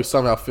yeah. And we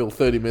somehow fill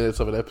 30 minutes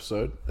of an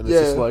episode. And it's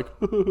just like...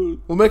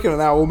 We'll make it an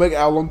hour. We'll make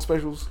hour-long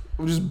specials.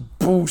 We'll just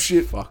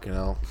bullshit. Fucking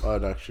hell.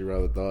 I'd actually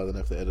rather die than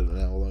have to edit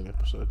an hour-long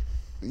episode.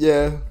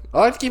 Yeah. I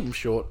like to keep them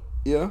short.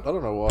 Yeah. I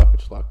don't know why. I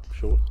just like them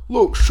short.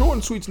 Look, short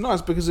and sweet's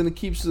nice because then it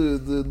keeps the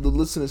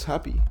listeners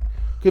happy.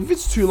 If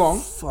it's too long...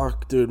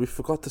 Fuck, dude. We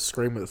forgot to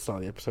scream at the start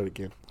of the episode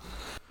again.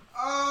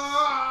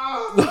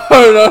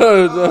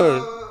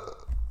 No,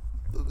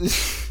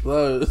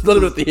 No, it's not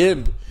even at the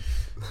end.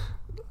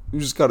 You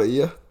just got it,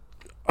 yeah.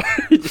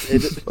 Just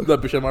end it. No,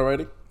 push my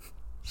rating.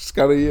 Just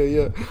got it,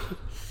 yeah.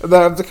 And then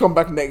I have to come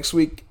back next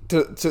week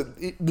to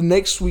the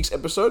next week's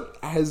episode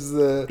has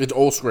the... It's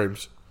all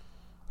screams.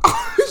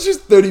 It's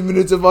just 30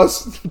 minutes of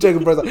us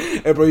taking breath. Like,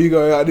 hey, bro, you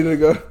go. I need to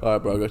go.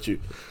 Alright, bro, I got you.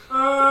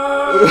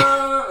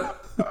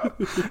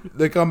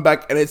 They come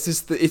back and it's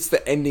just it's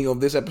the ending of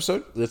this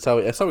episode. That's how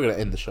we're going to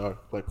end the show.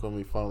 Like when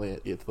we finally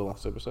get to the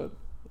last episode.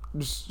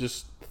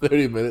 Just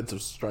 30 minutes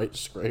of straight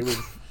screaming.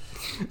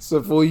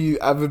 So for you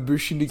avid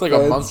Bushindig It's like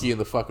a monkey in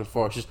the fucking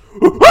forest. Just...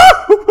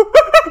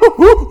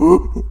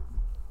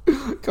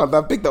 God,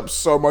 that picked up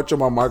so much on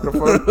my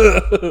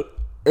microphone.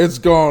 It's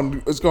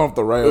gone off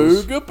the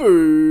rails. Ooga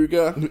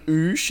booga.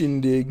 Ooh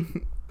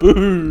shindig.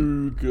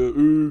 Booga,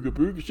 ooga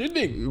booga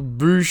shindig.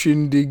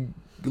 Bushindig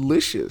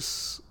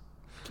delicious.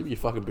 Give me your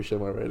fucking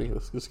Buscemi rating.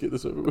 Let's get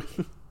this over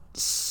with.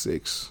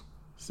 6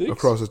 6?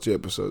 across the 2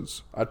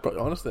 episodes. I'd probably...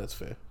 Honestly, that's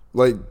fair.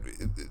 Like,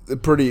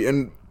 pretty...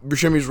 And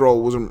Buscemi's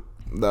role wasn't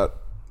that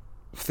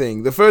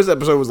thing. The first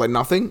episode was like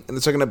nothing, and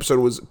the second episode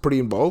was pretty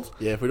involved.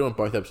 Yeah, if we're doing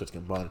both episodes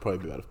combined, it'd probably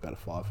be about a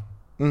 5.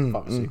 5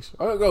 or 6.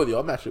 I'll go with you.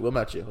 I'll match it. We'll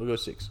match it. We'll go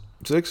 6.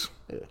 6?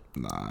 Yeah.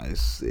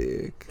 Nice,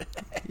 sick.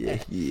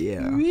 Yeah.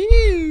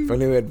 If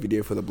only we had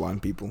video for the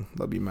blind people,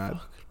 that'd be mad.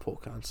 Poor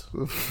cunts.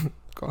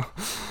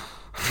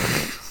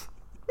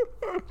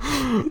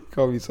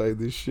 Can't be saying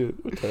this shit.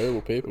 We're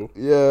terrible people.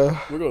 Yeah.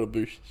 We're going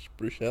to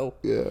Bruce hell.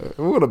 Yeah.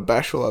 We're gonna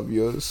bash all our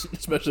viewers.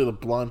 Especially the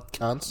blind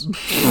cunts.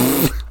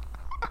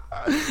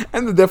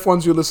 And the deaf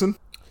ones who listen.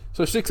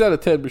 So 6 out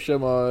of 10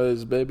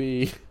 Buscemi's,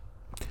 baby.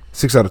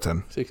 6 out of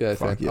 10. 6 out of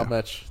 10. Fuck yeah. I'll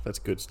match. That's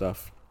good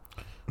stuff.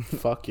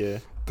 Fuck yeah.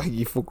 Thank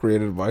you for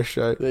created by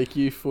Shay. Thank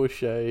you for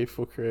Shay,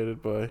 for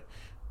created by...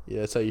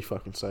 Yeah, that's how you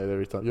fucking say it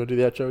every time. You want to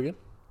do the outro again?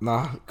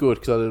 Nah. Good,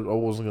 because I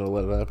wasn't going to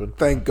let it happen.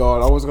 Thank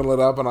God. I wasn't gonna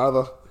let it happen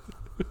either.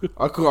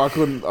 I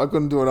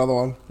couldn't do another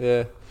one.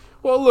 Yeah.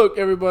 Well, look,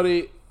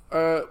 everybody.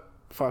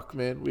 Fuck,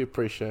 man. We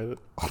appreciate it.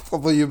 I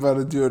thought you were about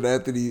to do an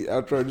Anthony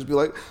outro and just be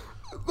like,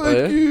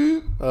 thank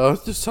you.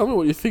 Just tell me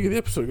what you think of the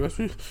episode, guys.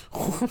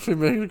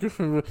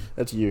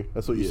 That's you.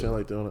 That's what you sound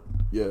like doing it.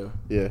 Yeah.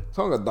 Yeah.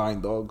 Sound like a dying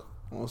dog,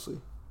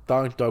 honestly.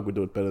 Dying dog would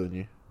do it better than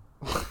you.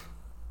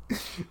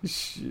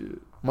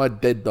 Shit. My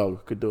dead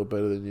dog could do it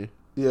better than you.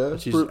 Yeah.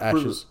 She's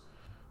ashes.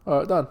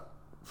 Alright, done.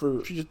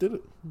 Prove She just did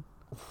it.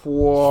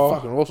 Whoa.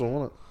 Fucking awesome,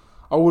 wasn't it?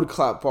 I would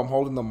clap, but I'm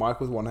holding the mic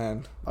with one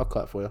hand. I'll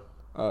clap for you.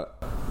 Alright.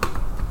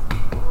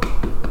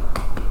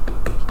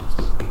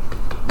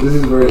 This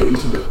is very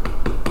easy.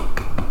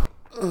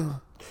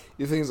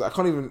 The thing is, I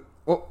can't even...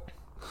 What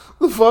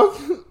the fuck?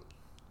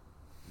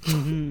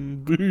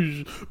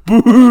 Shindig!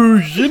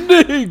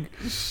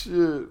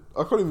 Shit.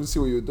 I can't even see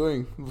what you're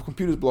doing. The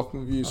computer's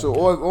blocking view. So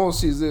all I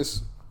see is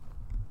this.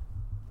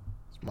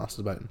 It's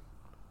masturbating.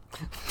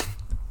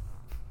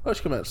 I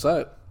just come out and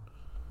say it.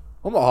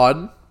 I'm not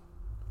hiding.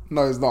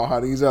 No, he's not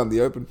hiding. He's out in the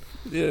open.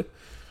 Yeah.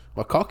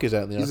 My cock is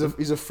out in the open.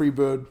 He's a free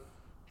bird.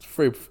 It's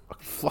free.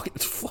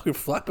 It's fucking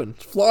flapping.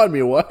 It's flying me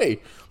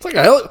away. It's like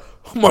a hell.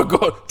 Oh my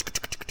god.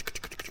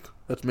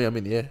 That's me. I'm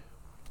in the air.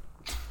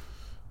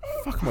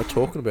 What the fuck am I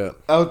talking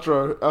about?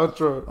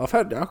 Outro. I've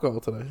had alcohol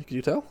today. Can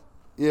you tell?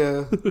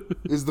 Yeah.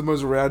 This is the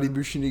most rowdy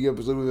Bushinig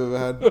episode we've ever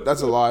had.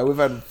 That's a lie. We've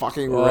had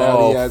fucking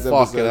rowdy ass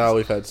episodes. Fucking hell,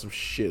 we've had some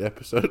shit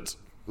episodes.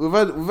 We've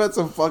had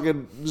some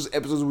fucking just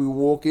episodes where we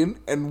walk in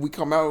and we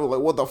come out and we're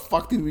like, what the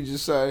fuck did we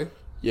just say?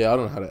 Yeah, I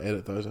don't know how to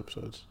edit those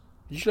episodes.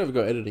 You should never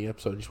go editing an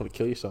episode. You just want to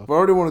kill yourself. But I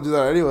already want to do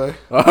that anyway.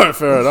 Alright,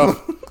 fair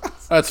enough.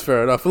 That's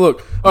fair enough.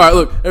 Look,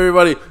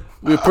 everybody,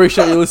 we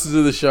appreciate you listening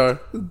to the show.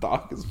 It's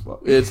dark as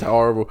fuck. It's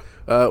horrible.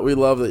 We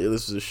love that you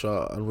listen to the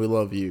show, and we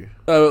love you.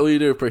 We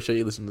do appreciate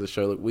you listening to the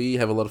show. Look, we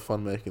have a lot of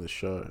fun making the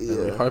show,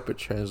 and we hope it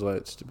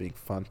translates to being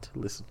fun to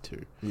listen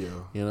to. Yeah.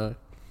 You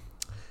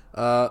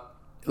know?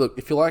 Look,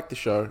 if you like the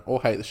show,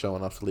 or hate the show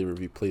enough to leave a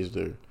review, please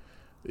do.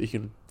 You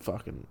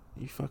fucking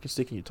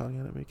sticking your tongue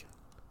out at me.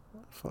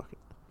 Fuck it.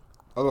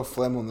 I got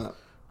phlegm on that.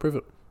 Prove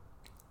it.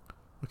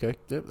 Okay,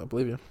 yep, I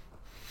believe you.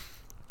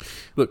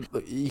 Look,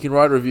 you can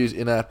write reviews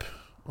in-app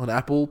on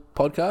Apple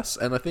Podcasts,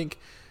 and I think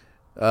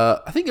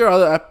there are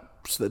other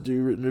apps that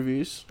do written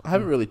reviews. I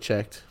haven't really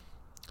checked,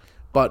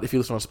 but if you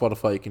listen on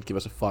Spotify, you can give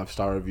us a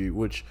 5-star review,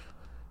 which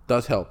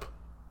does help.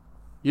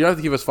 You don't have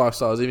to give us 5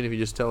 stars, even if you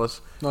just tell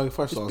us. No,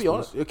 5 stars. Just be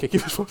honest. Okay,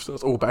 give us 5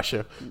 stars. Or we'll bash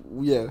you.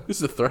 Yeah. This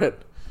is a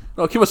threat.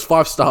 No, give us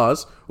 5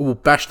 stars, or we'll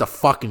bash the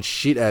fucking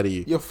shit out of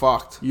you. You're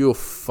fucked. You're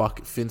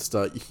fucking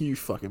Finster. You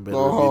fucking better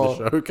review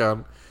the show,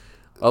 cunt.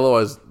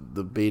 Otherwise,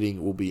 the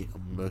beating will be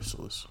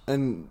merciless.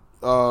 And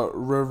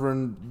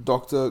Reverend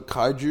Dr.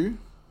 Kaiju.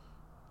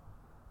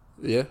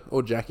 Yeah,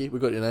 or Jackie. We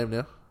got your name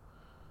now.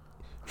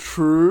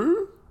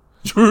 True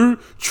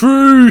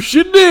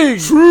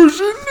Shindig.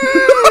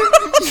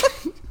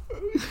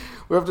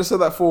 We have to say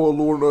that for a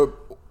Law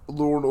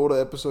and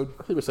Order episode.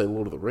 I think we say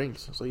Lord of the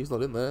Rings, so he's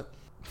not in that.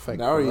 Thank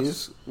now Christ. he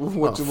is.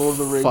 Watching Lord of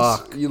the Rings.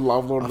 Fuck. You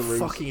love Lord of the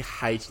Rings. I fucking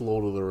hate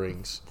Lord of the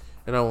Rings.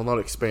 And I will not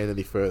expand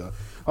any further.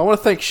 I want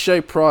to thank Shay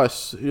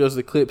Price, who does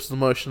the clips, the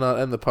motion art,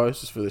 and the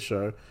posters for the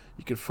show.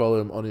 You can follow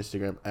him on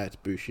Instagram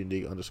at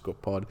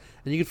bushindig_pod.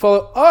 And you can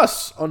follow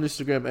us on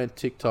Instagram and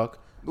TikTok.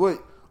 Wait.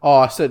 Oh,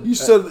 I said... You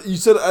said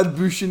at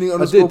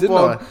Bushindig_pod. I did, didn't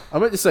I? I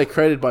meant to say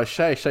created by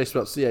Shay. Shay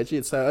spelled C-H-E.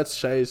 And so that's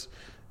Shay's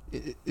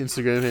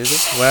Instagram handle.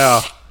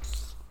 Wow.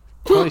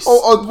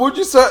 What'd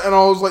you say? And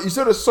I was like, you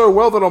said it so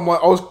well that I'm like,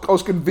 I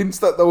was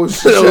convinced that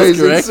was Shay's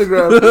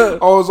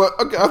Instagram. I was like,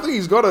 okay, I think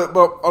he's got it,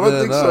 but I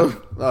don't think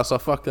so. No, so I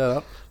fucked that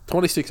up.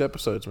 26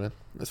 episodes, man.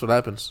 That's what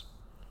happens.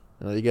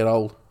 You get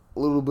old. A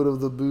little bit of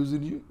the booze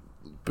in you.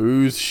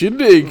 Booze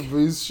shindig.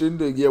 Booze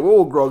shindig. Yeah, we're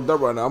all grogged up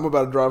right now. I'm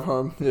about to drive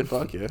home. Yeah,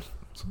 fuck yeah.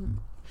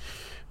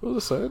 What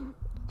was I saying?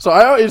 So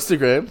our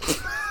Instagram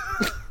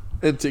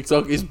and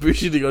TikTok is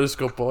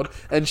bushindig_pod,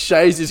 and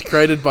Shay's is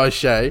created by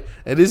Shay,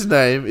 and his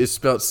name is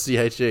spelt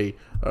C-H-E.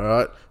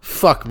 Alright?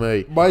 Fuck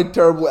me. My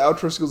terrible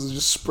outro skills are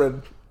just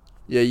spread.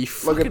 Yeah, you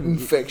fucking... Like an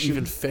infection. You've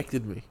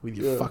infected me with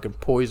your fucking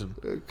poison.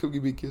 Come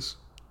give me a kiss.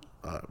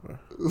 Alright, bro.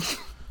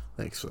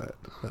 Thanks for that.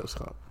 That was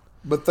hot.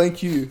 But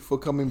thank you for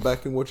coming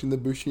back and watching the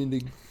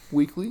Bushindig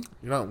Weekly.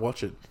 You don't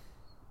watch it.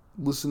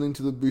 Listening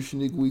to the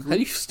Bushindig Weekly. How do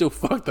you still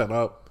fuck that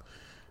up?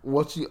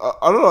 Watching,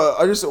 I don't know.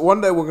 I just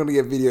one day we're gonna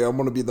get video. I'm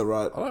gonna be in the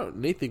right. I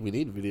don't think we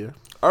need video.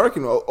 I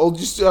reckon I'll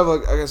just have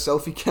like a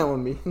selfie cam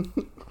on me.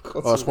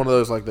 Oh, it's one of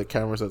those like the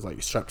cameras that's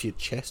like strapped to your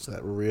chest,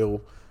 that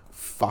real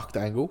fucked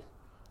angle.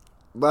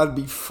 That'd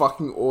be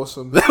fucking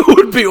awesome. That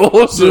would be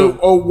awesome.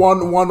 Or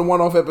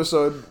one-off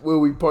episode where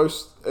we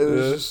post. And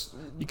it's just...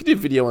 You could do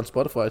video on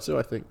Spotify too,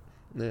 I think.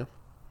 Yeah.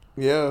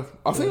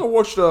 I think I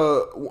watched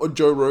a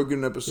Joe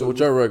Rogan episode. Yeah, well,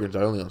 Joe Rogan's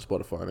only on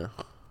Spotify now.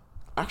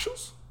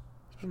 Actuals?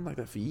 It's been like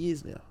that for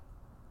years now.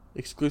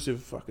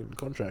 Exclusive fucking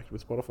contract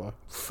with Spotify.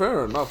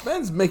 Fair enough.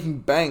 Man's making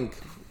bank.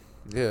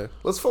 Yeah.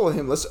 Let's follow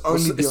him. Let's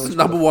only be on It's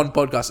the #1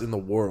 podcast in the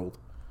world.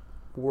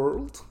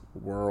 World?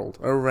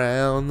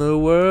 Around the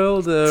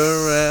world,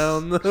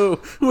 around the...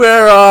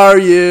 Where are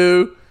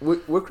you?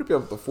 We're creeping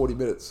up to 40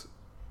 minutes.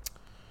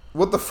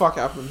 What the fuck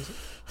happened?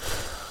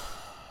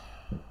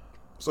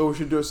 So we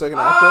should do a second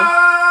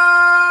outro?